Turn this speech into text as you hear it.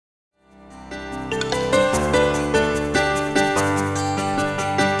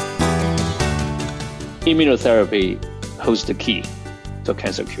immunotherapy holds the key to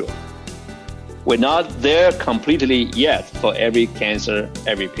cancer cure. We're not there completely yet for every cancer,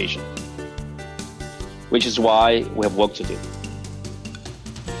 every patient, which is why we have work to do.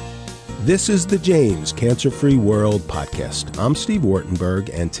 This is the James Cancer-Free World podcast. I'm Steve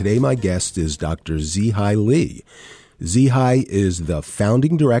Wartenberg, and today my guest is Dr. Zihai Li. Zihai is the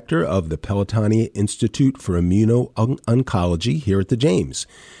founding director of the Pelotonia Institute for Immuno-Oncology here at the James.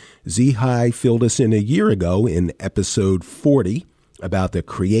 Zihai filled us in a year ago in episode 40 about the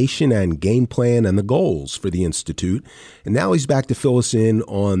creation and game plan and the goals for the Institute, and now he's back to fill us in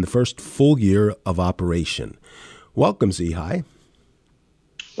on the first full year of operation. Welcome, Zihai.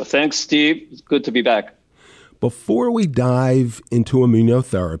 Well, thanks, Steve. It's good to be back. Before we dive into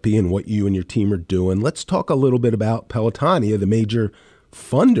immunotherapy and what you and your team are doing, let's talk a little bit about Pelotonia, the major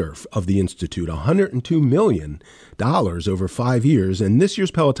funder of the Institute, $102 million over 5 years. And this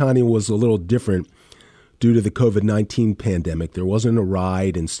year's Pelotonia was a little different due to the COVID-19 pandemic. There wasn't a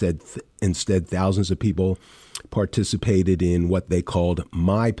ride. Instead, thousands of people participated in what they called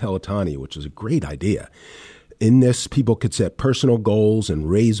My Pelotonia, which is a great idea. In this, people could set personal goals and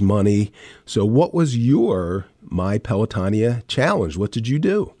raise money. So what was your My Pelotonia challenge? What did you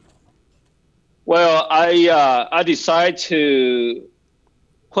do? Well, I decided to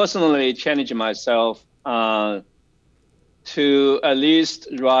personally challenge myself to at least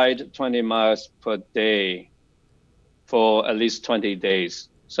ride 20 miles per day for at least 20 days.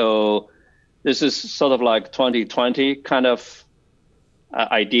 So this is sort of like 2020 kind of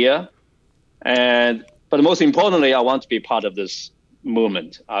idea. But most importantly, I want to be part of this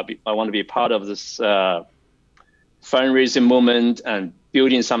movement. I want to be part of this fundraising movement and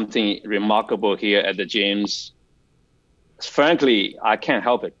building something remarkable here at the James. Frankly, I can't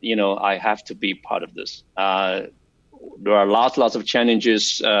help it. I have to be part of this. There are lots of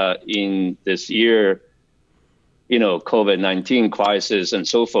challenges in this year, COVID-19 crisis and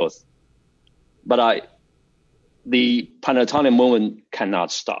so forth. But the Pelotonia movement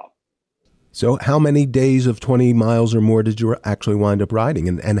cannot stop. So how many days of 20 miles or more did you actually wind up riding?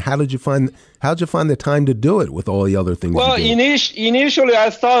 And how'd you find the time to do it with all the other things? Well, initially I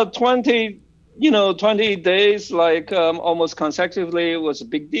thought 20 days, like almost consecutively, was a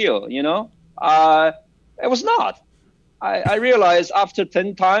big deal, It was not. I realized after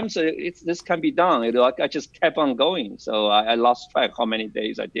 10 times, this can be done. I just kept on going. So I lost track how many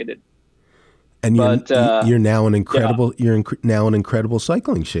days I did it. And you're now in incredible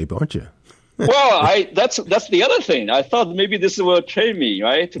cycling shape, aren't you? Well, that's the other thing. I thought maybe this will train me,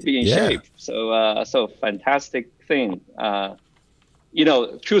 right, to be in shape. So fantastic thing.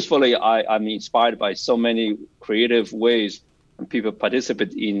 Truthfully, I'm inspired by so many creative ways and people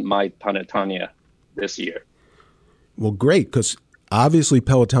participate in My Pelotonia this year. Well, great, because obviously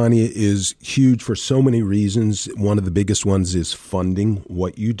Pelotonia is huge for so many reasons. One of the biggest ones is funding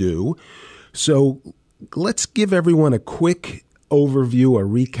what you do. So let's give everyone a quick overview, a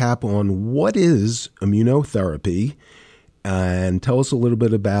recap on what is immunotherapy, and tell us a little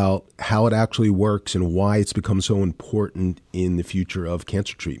bit about how it actually works and why it's become so important in the future of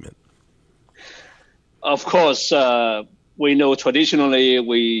cancer treatment. Of course, we know traditionally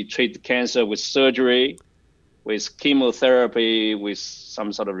we treat cancer with surgery, with chemotherapy, with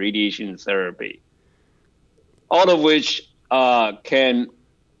some sort of radiation therapy, all of which can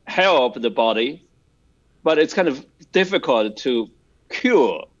help the body, but it's kind of difficult to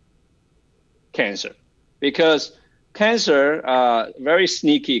cure cancer because cancer, very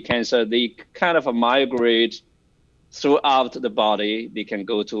sneaky cancer, they kind of migrate throughout the body. They can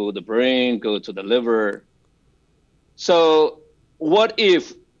go to the brain, go to the liver. So what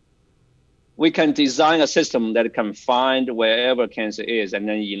if we can design a system that can find wherever cancer is and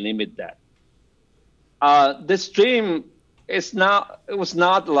then eliminate that? This dream it was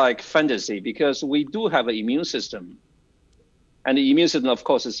not like fantasy because we do have an immune system. And the immune system, of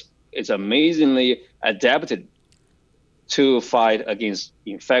course, is amazingly adapted to fight against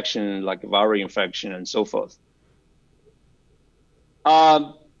infection, like viral infection and so forth.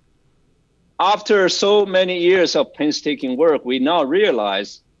 After so many years of painstaking work, we now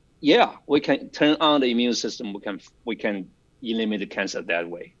realize, we can turn on the immune system. We can eliminate cancer that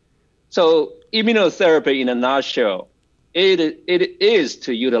way. So immunotherapy, in a nutshell, it is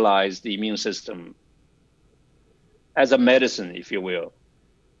to utilize the immune system as a medicine, if you will,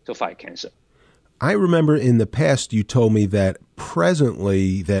 to fight cancer. I remember in the past you told me that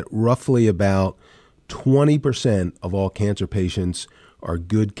presently that roughly about 20% of all cancer patients are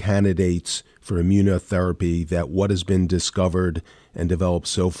good candidates for immunotherapy, that what has been discovered and developed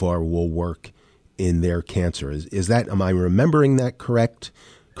so far will work in their cancer. Is that, am I remembering that correct?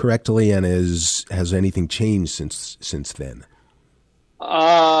 correctly, and has anything changed since then?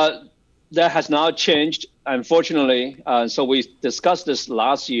 That has not changed, unfortunately. So we discussed this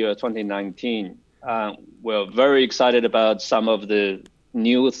last year, 2019. We're very excited about some of the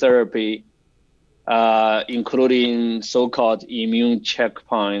new therapy, including so-called immune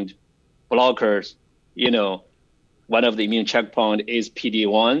checkpoint blockers. One of the immune checkpoint is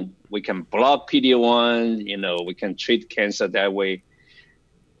PD-1. We can block PD-1, we can treat cancer that way.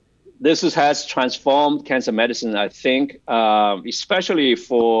 This has transformed cancer medicine, I think, especially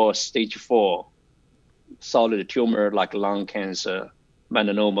for stage 4 solid tumor like lung cancer,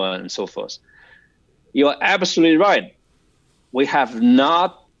 melanoma, and so forth. You're absolutely right. We have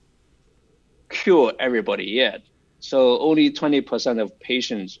not cured everybody yet. So only 20% of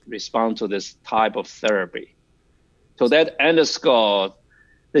patients respond to this type of therapy. So that underscores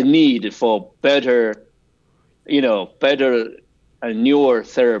the need for better and newer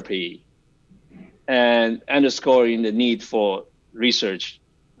therapy, and underscoring the need for research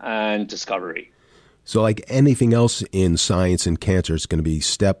and discovery. So like anything else in science and cancer, it's going to be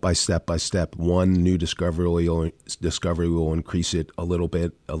step by step by step. One new discovery will increase it a little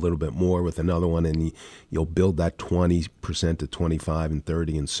bit more with another one, and you'll build that 20% to 25 and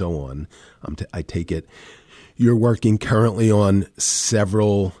 30 and so on. I take it you're working currently on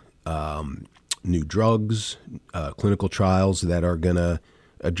several new drugs, clinical trials that are going to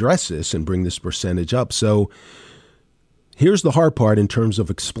address this and bring this percentage up. So here's the hard part in terms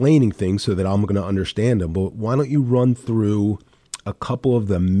of explaining things so that I'm going to understand them. But why don't you run through a couple of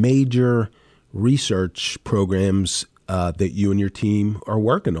the major research programs that you and your team are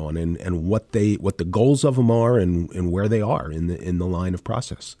working on, and what the goals of them are, and where they are in the line of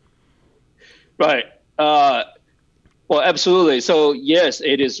process? Right. Well, absolutely. So yes,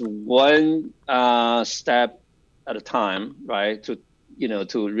 it is one step at a time, right? To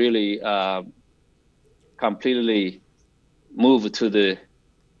really completely move to the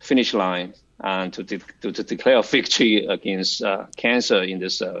finish line and to declare victory against cancer in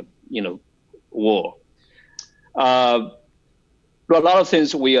this war. A lot of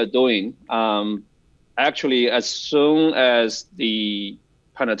things we are doing. Actually, as soon as the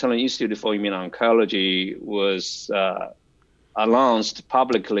Pelotonia Institute for Immuno-Oncology was announced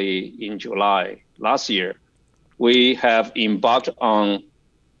publicly in July last year, we have embarked on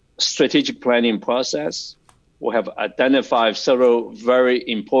strategic planning process. We have identified several very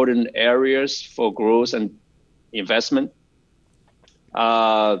important areas for growth and investment.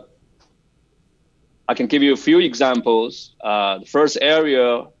 I can give you a few examples. The first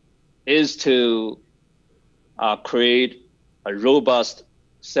area is to create a robust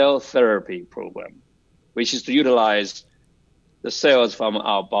cell therapy program, which is to utilize the cells from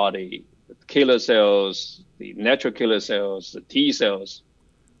our body, the killer cells, the natural killer cells, the T cells,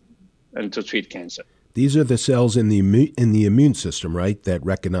 and to treat cancer. These are the cells in the immune system, right, that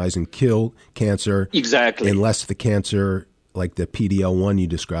recognize and kill cancer. Exactly. Unless the cancer, like the PD-L1 you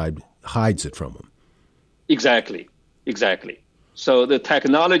described, hides it from them. Exactly. So the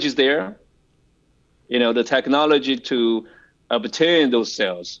technology is there. The technology to obtain those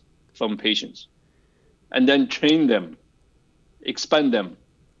cells from patients and then train them, expand them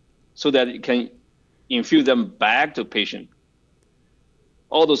so that it can infuse them back to patient.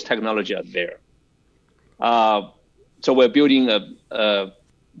 All those technology are there. So we're building a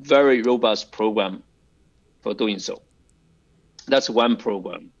very robust program for doing so. That's one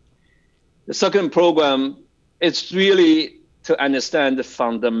program. The second program is really to understand the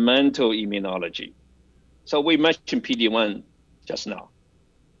fundamental immunology. So we mentioned PD-1 just now,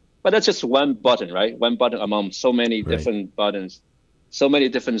 but that's just one button, right? One button among so many different buttons, so many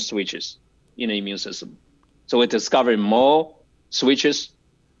different switches in the immune system. So we're discovering more switches,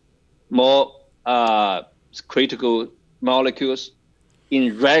 more critical molecules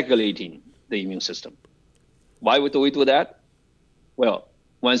in regulating the immune system. Why do we do that? Well,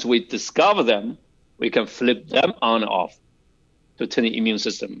 once we discover them, we can flip them on and off to turn the immune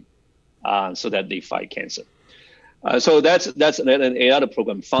system so that they fight cancer. So that's another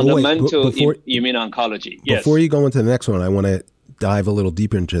program, fundamental immuno-oncology. Yes. Before you go into the next one, I want to dive a little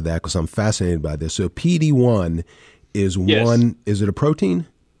deeper into that because I'm fascinated by this. So PD-1 is one, is it a protein?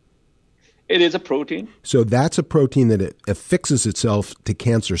 It is a protein. So that's a protein that it affixes itself to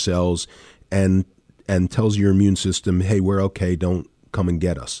cancer cells and tells your immune system, hey, we're okay, don't come and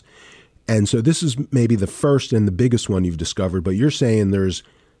get us. And so this is maybe the first and the biggest one you've discovered, but you're saying there's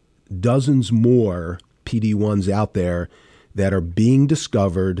dozens more PD-1s out there that are being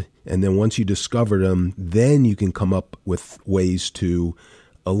discovered, and then once you discover them, then you can come up with ways to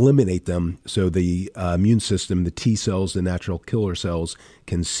eliminate them so the immune system, the T cells, the natural killer cells,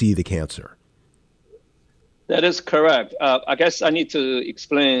 can see the cancer. That is correct. I guess I need to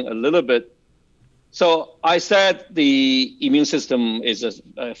explain a little bit. So I said the immune system is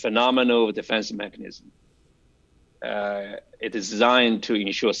a phenomenal defense mechanism. It is designed to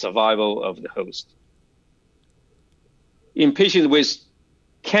ensure survival of the host. In patients with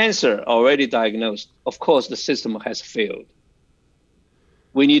cancer already diagnosed, of course, the system has failed.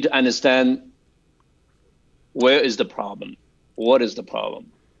 We need to understand where is the problem, what is the problem,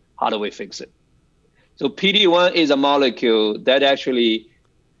 how do we fix it? So PD-1 is a molecule that actually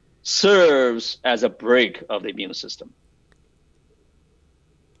serves as a brake of the immune system.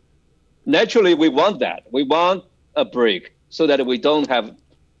 Naturally, we want that. We want a brake so that we don't have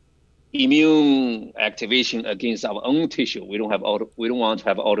immune activation against our own tissue. We don't want to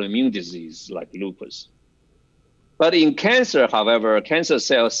have autoimmune disease like lupus. But in cancer, however, cancer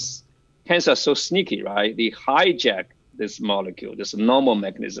are so sneaky, right? They hijack this molecule, this normal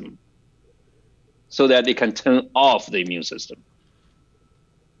mechanism, so that they can turn off the immune system.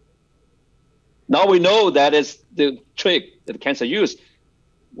 Now we know that is the trick that cancer use.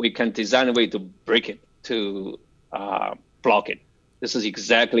 We can design a way to break it, to block it. This is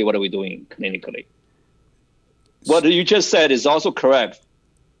exactly what we're doing clinically. What you just said is also correct.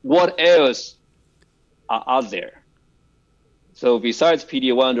 What else are out there? So besides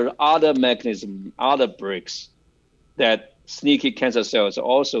PD-1, there are other mechanisms, other bricks that sneaky cancer cells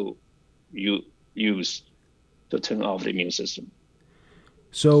also use to turn off the immune system.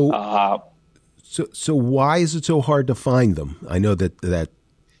 So why is it so hard to find them? I know that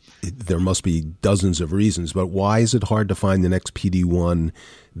there must be dozens of reasons, but why is it hard to find the next PD-1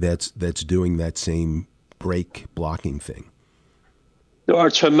 that's doing that same break blocking thing? There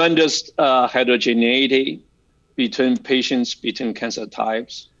are tremendous heterogeneity between patients, between cancer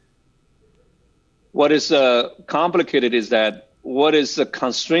types. What is complicated is that what is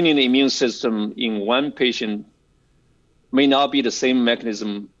constraining the immune system in one patient may not be the same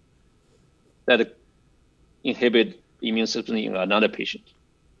mechanism that inhibit immune system in another patient.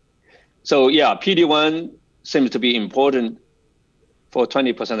 So yeah, PD-1 seems to be important for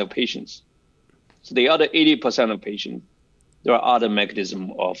 20% of patients. So the other 80% of patients, there are other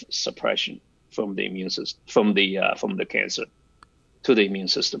mechanisms of suppression from the immune system, from the cancer to the immune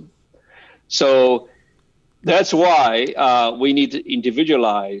system. So that's why we need to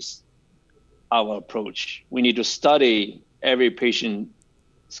individualize our approach. We need to study every patient's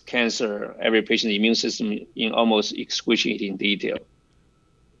cancer, every patient's immune system in almost excruciating detail.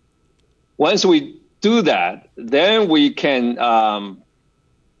 Once we do that, then we can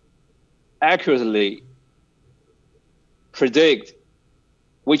accurately predict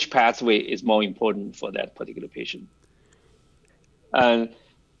which pathway is more important for that particular patient. And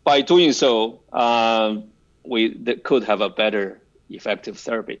by doing so, we could have a better effective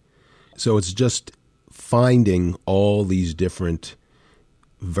therapy. So it's just finding all these different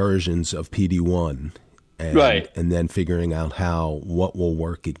versions of PD-1 and then figuring out what will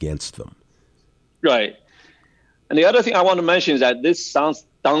work against them. Right. And the other thing I want to mention is that this sounds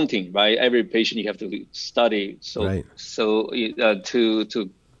daunting, right? Every patient you have to study to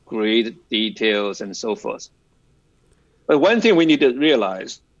great details and so forth. But one thing we need to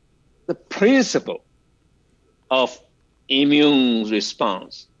realize, the principle of immune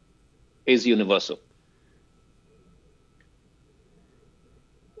response is universal.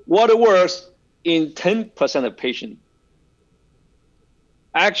 What works in 10% of patients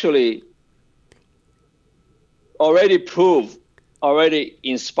actually already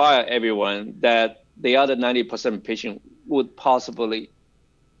inspire everyone that the other 90% of patients would possibly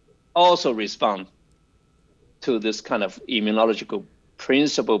also respond to this kind of immunological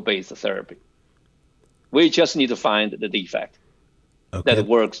principle-based therapy. We just need to find the defect that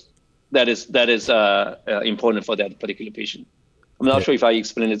works, that is important for that particular patient. I'm not sure if I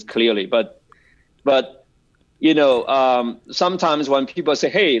explained it clearly, but sometimes when people say,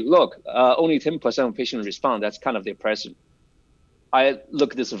 "Hey, look, only 10% of patients respond," that's kind of depressing. I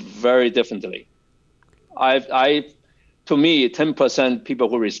look at this very differently. To me, 10% people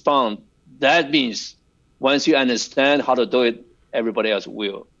who respond, that means once you understand how to do it, everybody else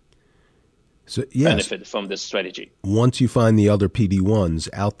will benefit from this strategy. Once you find the other PD-1s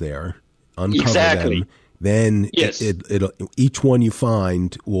out there, uncover them, then each one you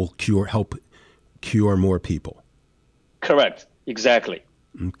find will help cure more people. Correct. Exactly.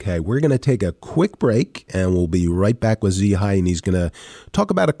 Okay, we're going to take a quick break, and we'll be right back with Zihai, and he's going to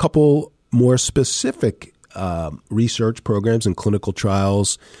talk about a couple more specific research programs and clinical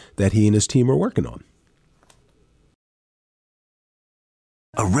trials that he and his team are working on.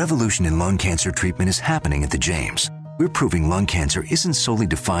 A revolution in lung cancer treatment is happening at the James. We're proving lung cancer isn't solely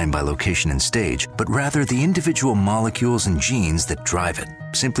defined by location and stage, but rather the individual molecules and genes that drive it.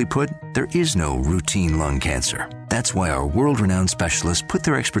 Simply put, there is no routine lung cancer. That's why our world-renowned specialists put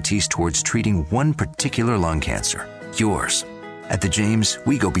their expertise towards treating one particular lung cancer, yours. At the James,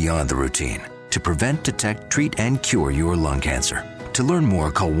 we go beyond the routine to prevent, detect, treat, and cure your lung cancer. To learn more,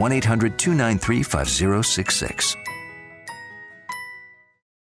 call 1-800-293-5066.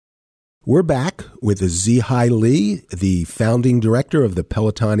 We're back with Zihai Li, the founding director of the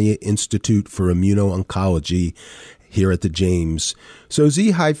Pelotonia Institute for Immuno-Oncology here at the James. So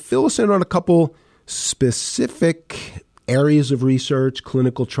Zihai, fill us in on a couple specific areas of research,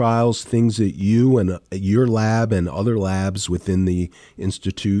 clinical trials, things that you and your lab and other labs within the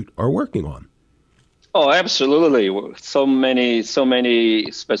Institute are working on. Oh, absolutely. So many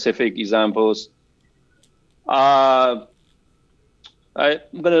specific examples. I'm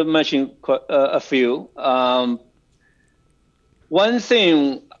going to mention a few. One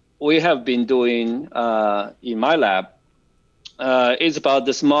thing we have been doing in my lab is about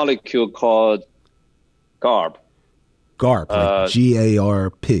this molecule called GARP. GARP, like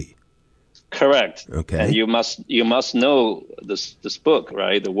G-A-R-P. Correct. Okay. And you must know this book,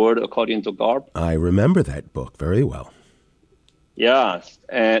 right? The World According to GARP. I remember that book very well. Yeah,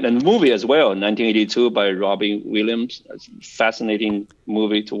 and the movie as well, 1982 by Robin Williams. It's a fascinating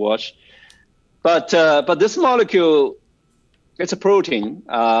movie to watch. But this molecule, it's a protein.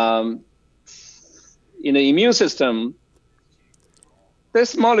 In the immune system,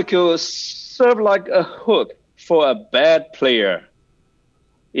 this molecule serves like a hook for a bad player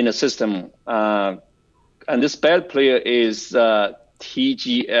in the system. And this bad player is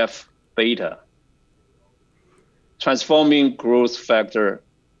TGF-beta. Transforming growth factor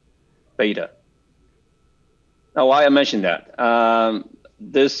beta. Now, why I mentioned that?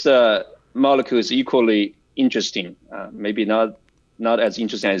 This molecule is equally interesting. Maybe not as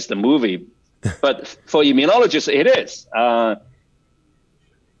interesting as the movie, but for immunologists, it is.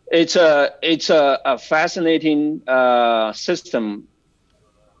 It's a fascinating system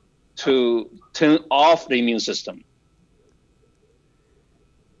to turn off the immune system.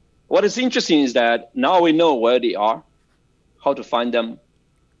 What is interesting is that now we know where they are, how to find them,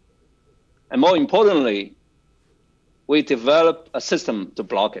 and more importantly, we develop a system to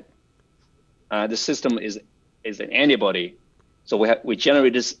block it. The system is an antibody, so we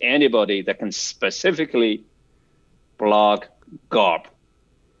generate this antibody that can specifically block GARP.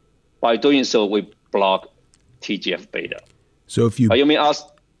 By doing so, we block TGF-beta. So if you, you mean ask?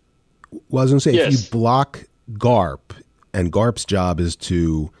 Well, I was going to say, yes. If you block GARP, and GARP's job is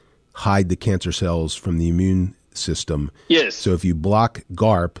to hide the cancer cells from the immune system. Yes. So if you block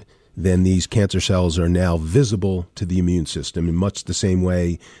GARP, then these cancer cells are now visible to the immune system in much the same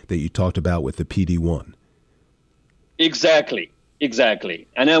way that you talked about with the PD-1. Exactly.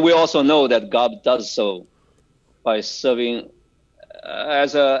 And then we also know that GARP does so by serving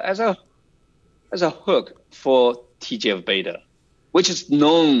as a hook for TGF-beta, which is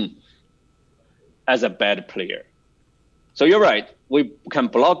known as a bad player. So you're right. We can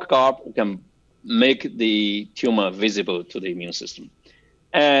block GARP, we can make the tumor visible to the immune system.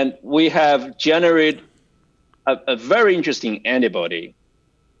 And we have generated a very interesting antibody.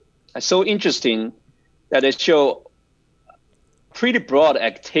 So interesting that it shows pretty broad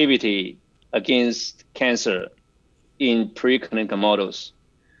activity against cancer in preclinical models.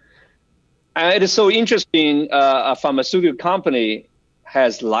 And it is so interesting, a pharmaceutical company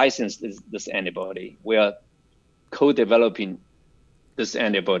has licensed this antibody. We are co-developing this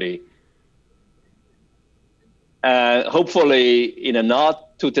antibody. Hopefully, in a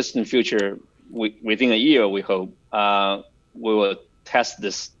not too distant future, within a year, we hope, we will test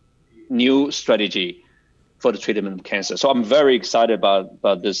this new strategy for the treatment of cancer. So I'm very excited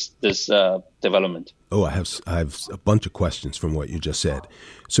about this development. Oh, I have a bunch of questions from what you just said.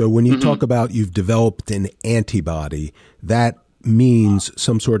 So when you talk about you've developed an antibody, that means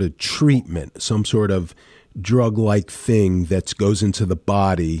some sort of treatment, some sort of drug-like thing that goes into the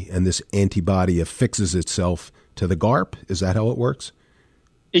body, and this antibody affixes itself to the GARP? Is that how it works?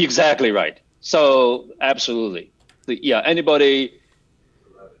 Exactly right. So absolutely. Yeah, antibody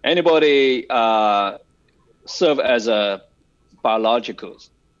serve as a biological,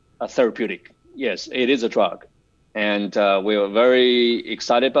 a therapeutic. Yes, it is a drug. And we are very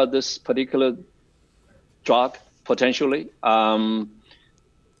excited about this particular drug, potentially.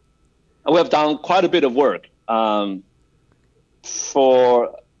 We have done quite a bit of work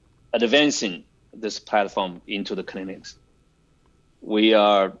for advancing this platform into the clinics. We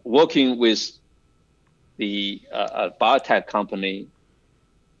are working with the biotech company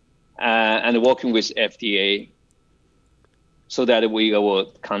and working with FDA so that we will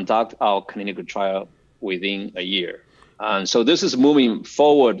conduct our clinical trial within a year. And so this is moving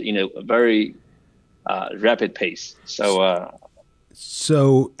forward in a very rapid pace. So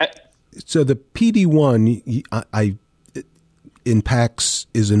the PD-1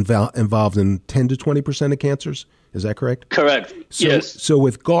 is involved in 10 to 20% of cancers. Is that correct? Correct. Yes. So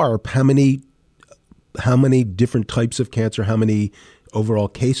with GARP, how many different types of cancer, how many overall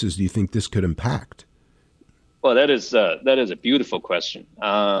cases do you think this could impact? Well, that is a beautiful question.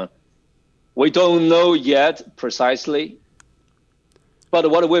 We don't know yet precisely, but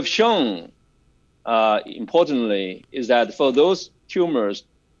what we've shown, importantly, is that for those tumors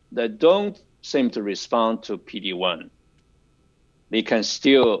that don't seem to respond to PD-1, they can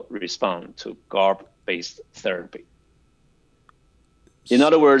still respond to GARP-based therapy. In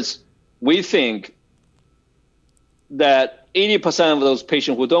other words, we think that 80% of those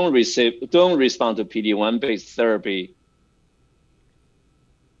patients who don't respond to PD-1-based therapy,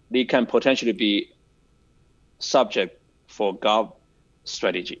 they can potentially be subject for GARP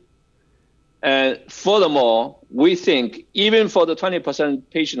strategy. And furthermore, we think even for the 20%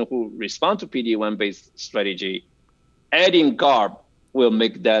 patient who respond to PD-1-based strategy, adding GARP will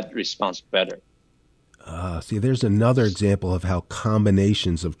make that response better. See, there's another example of how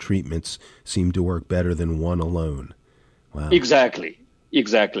combinations of treatments seem to work better than one alone. Wow. Exactly.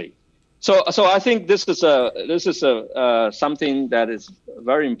 So I think this is something that is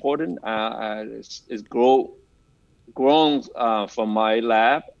very important. It's grown from my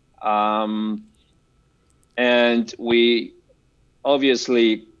lab, and we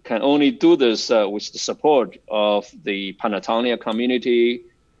obviously can only do this with the support of the Pelotonia community,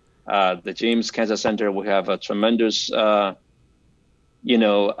 the James Cancer Center. We have a tremendous,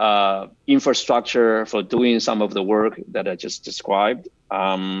 infrastructure for doing some of the work that I just described.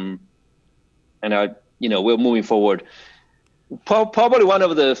 And we're moving forward. Probably one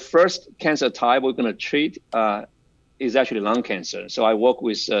of the first cancer type we're going to treat is actually lung cancer. So I work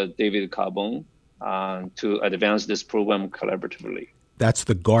with David Carbone to advance this program collaboratively. That's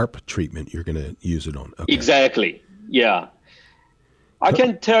the GARP treatment you're going to use it on. Okay. Exactly. Yeah. I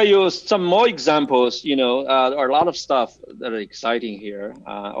can tell you some more examples. There are a lot of stuff that are exciting here,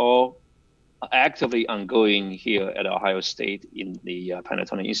 all actively ongoing here at Ohio State in the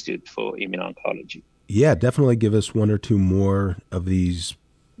Pelotonia Institute for Immuno-Oncology. Yeah, definitely give us one or two more of these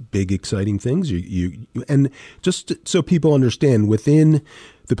big, exciting things. And just so people understand, within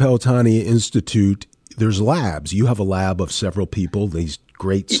the Pelotonia Institute, there's labs. You have a lab of several people, these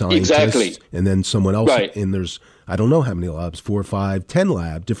great scientists, exactly. And then someone else. Right. And there's, I don't know how many labs, 4, 5,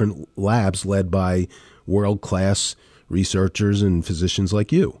 10 different labs led by world-class researchers and physicians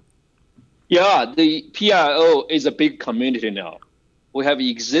like you. Yeah, the PIIO is a big community now. We have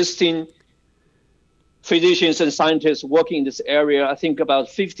existing physicians and scientists working in this area. I think about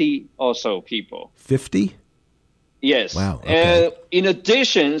 50 or so people. 50? Yes. Wow. Okay. And in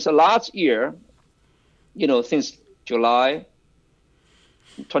addition, so last year, since July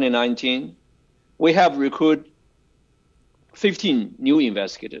 2019, we have recruited 15 new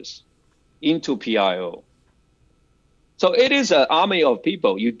investigators into PIIO. So it is an army of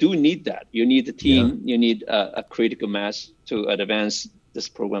people. You do need that. You need a team. Yeah. You need a critical mass to advance this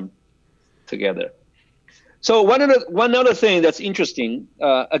program together. So one other thing that's interesting,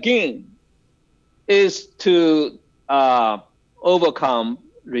 again, is to overcome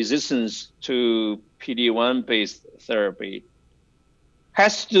resistance to PD-1 based therapy.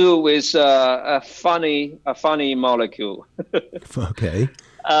 Has to do with a funny molecule. Okay.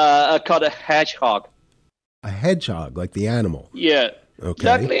 Called a hedgehog. A hedgehog, like the animal. Yeah. Okay.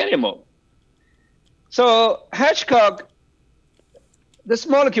 Like the animal. So hedgehog, this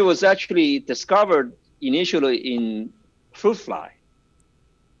molecule was actually discovered initially in fruit fly.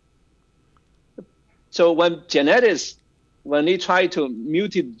 So when genetics, when they try to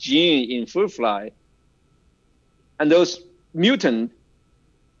mutate gene in fruit fly, and those mutant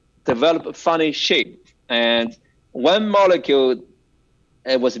develop a funny shape, and one molecule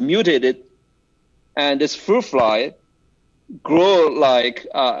was mutated, and this fruit fly grow like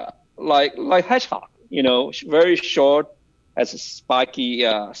hedgehog, very short, has a spiky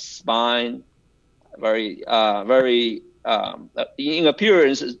spine, very in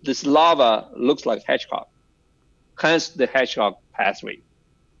appearance, this larva looks like hedgehog, hence the hedgehog pathway.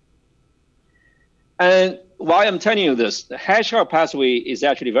 And why I'm telling you this, the hedgehog pathway is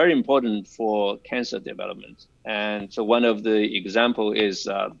actually very important for cancer development. And so one of the example is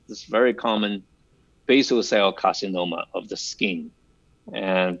this very common basal cell carcinoma of the skin.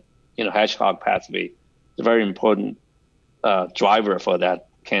 And, hedgehog pathway is a very important driver for that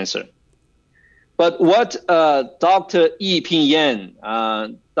cancer. But what Dr. Yiping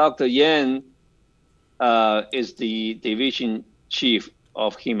Yan, Dr. Yan is the division chief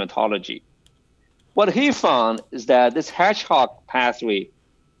of hematology. What he found is that this hedgehog pathway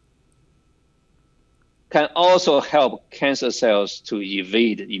can also help cancer cells to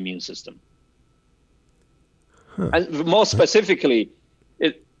evade the immune system. And more specifically,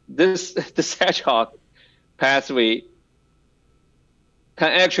 this hedgehog pathway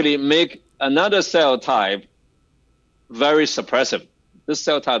can actually make another cell type very suppressive. This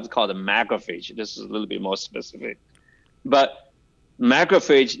cell type is called a macrophage. This is a little bit more specific. But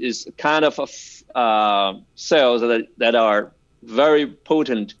macrophage is kind of cells that are very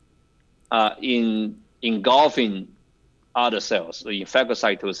potent in engulfing other cells, the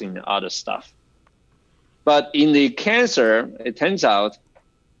phagocytosis and other stuff. But in the cancer, it turns out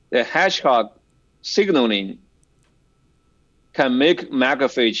the hedgehog signaling can make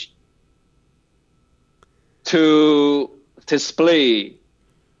macrophage to display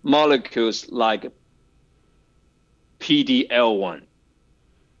molecules like PDL1,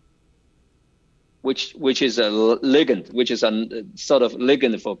 which is a ligand, which is a sort of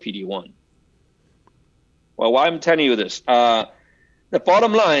ligand for PD1. Well, why I'm telling you this, the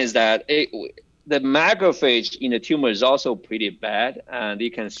bottom line is that the macrophage in the tumor is also pretty bad, and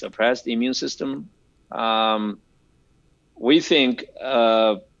it can suppress the immune system. We think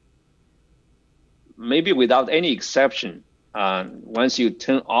maybe without any exception, once you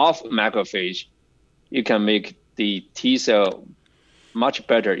turn off macrophage, you can make the T cell much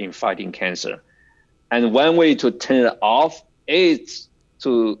better in fighting cancer. And one way to turn it off is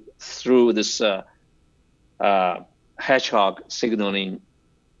through this hedgehog signaling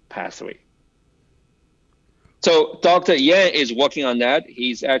pathway. So Dr. Yan is working on that.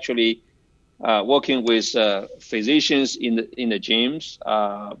 He's actually working with physicians in the gyms,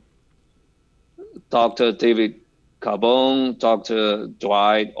 Dr. David Carbone, Dr.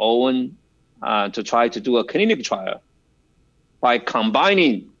 Dwight Owen, to try to do a clinical trial by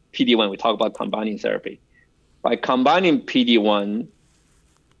combining PD-1. We talk about combining therapy. By combining PD-1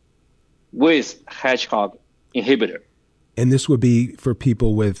 with hedgehog inhibitor. And this would be for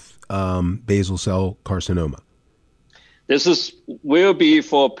people with basal cell carcinoma. This will be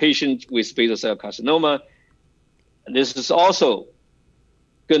for patients with basal cell carcinoma. This is also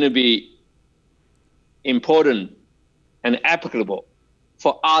going to be important and applicable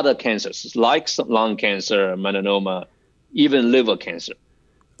for other cancers like lung cancer, melanoma, even liver cancer.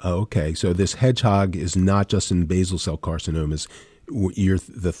 Okay, so this hedgehog is not just in basal cell carcinomas.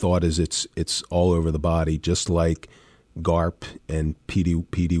 The thought is it's all over the body, just like GARP and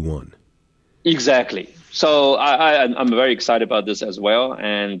PD1. Exactly. So I'm very excited about this as well.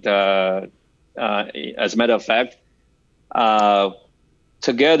 And as a matter of fact,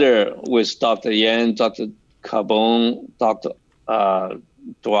 together with Dr. Yan, Dr. Carbone, Dr.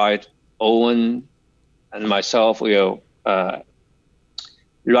 Dwight Owen, and myself, we are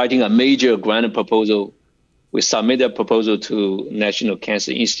writing a major grant proposal. We submitted a proposal to National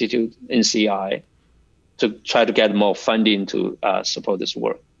Cancer Institute, NCI, to try to get more funding to support this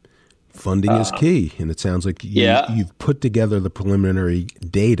work. Funding is key, and it sounds like you've put together the preliminary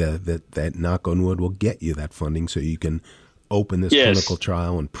data that knock on wood will get you that funding, so you can open this clinical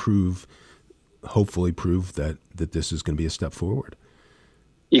trial and hopefully prove that this is going to be a step forward.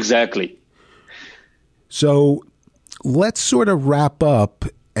 Exactly. So let's sort of wrap up,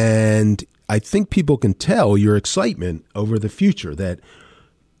 and I think people can tell your excitement over the future, that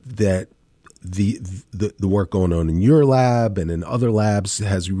the work going on in your lab and in other labs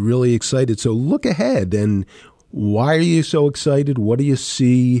has really excited. So look ahead, and why are you so excited? What do you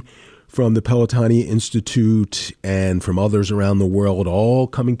see from the Pelotonia Institute and from others around the world all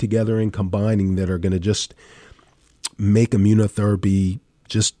coming together and combining that are going to just make immunotherapy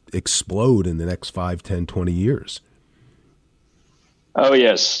just explode in the next 5, 10, 20 years? Oh,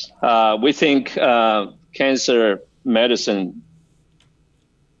 yes. We think cancer medicine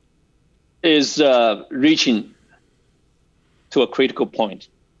is reaching to a critical point.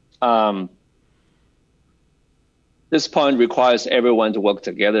 This point requires everyone to work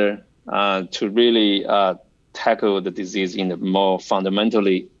together to really tackle the disease in a more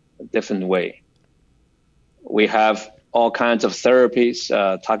fundamentally different way. We have all kinds of therapies,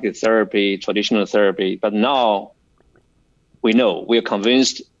 targeted therapy, traditional therapy, but now we are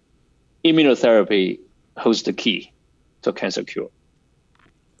convinced immunotherapy holds the key to cancer cure.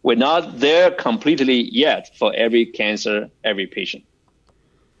 We're not there completely yet for every cancer, every patient,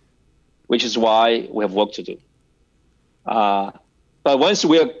 which is why we have work to do. But once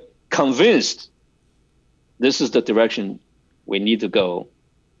we are convinced this is the direction we need to go,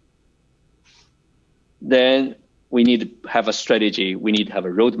 then we need to have a strategy. We need to have a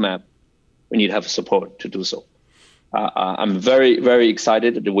roadmap. We need to have support to do so. I'm very, very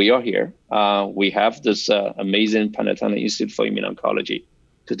excited that we are here. We have this amazing Pelotonia Institute for Immuno-Oncology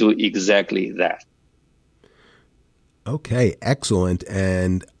to do exactly that. Okay, excellent.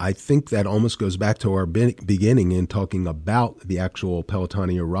 And I think that almost goes back to our beginning in talking about the actual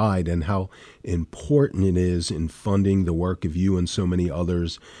Pelotonia ride and how important it is in funding the work of you and so many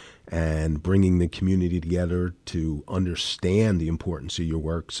others and bringing the community together to understand the importance of your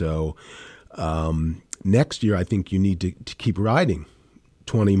work. So next year, I think you need to keep riding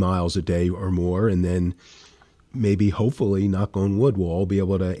 20 miles a day or more, and then maybe, hopefully, knock on wood, we'll all be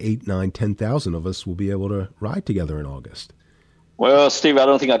able to, 8, 9, 10,000 of us will be able to ride together in August. Well, Steve, I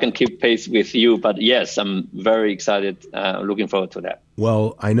don't think I can keep pace with you, but yes, I'm very excited, looking forward to that.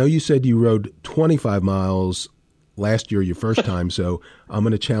 Well, I know you said you rode 25 miles last year, your first time, so I'm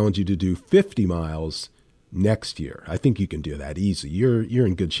going to challenge you to do 50 miles next year. I think you can do that easy. You're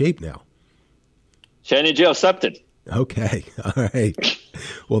in good shape now. Challenge accepted. Okay. All right.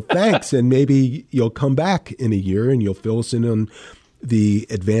 Well, thanks. And maybe you'll come back in a year and you'll fill us in on the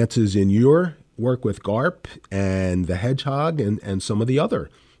advances in your work with GARP and the Hedgehog and some of the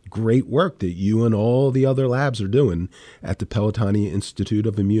other great work that you and all the other labs are doing at the Pelotonia Institute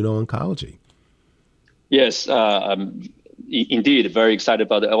of Immuno-Oncology. Yes, I'm indeed very excited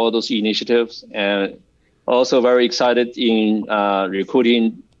about all those initiatives, and also very excited in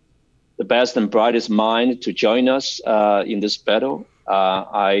recruiting the best and brightest mind to join us in this battle.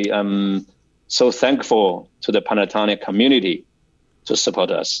 I am so thankful to the Pelotonia community to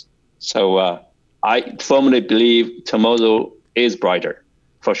support us. So I firmly believe tomorrow is brighter,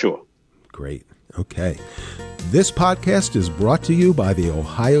 for sure. Great. Okay. This podcast is brought to you by the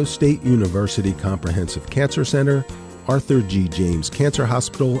Ohio State University Comprehensive Cancer Center, Arthur G. James Cancer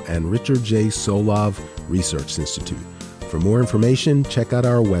Hospital, and Richard J. Solove Research Institute. For more information, check out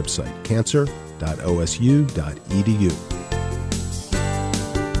our website, cancer.osu.edu.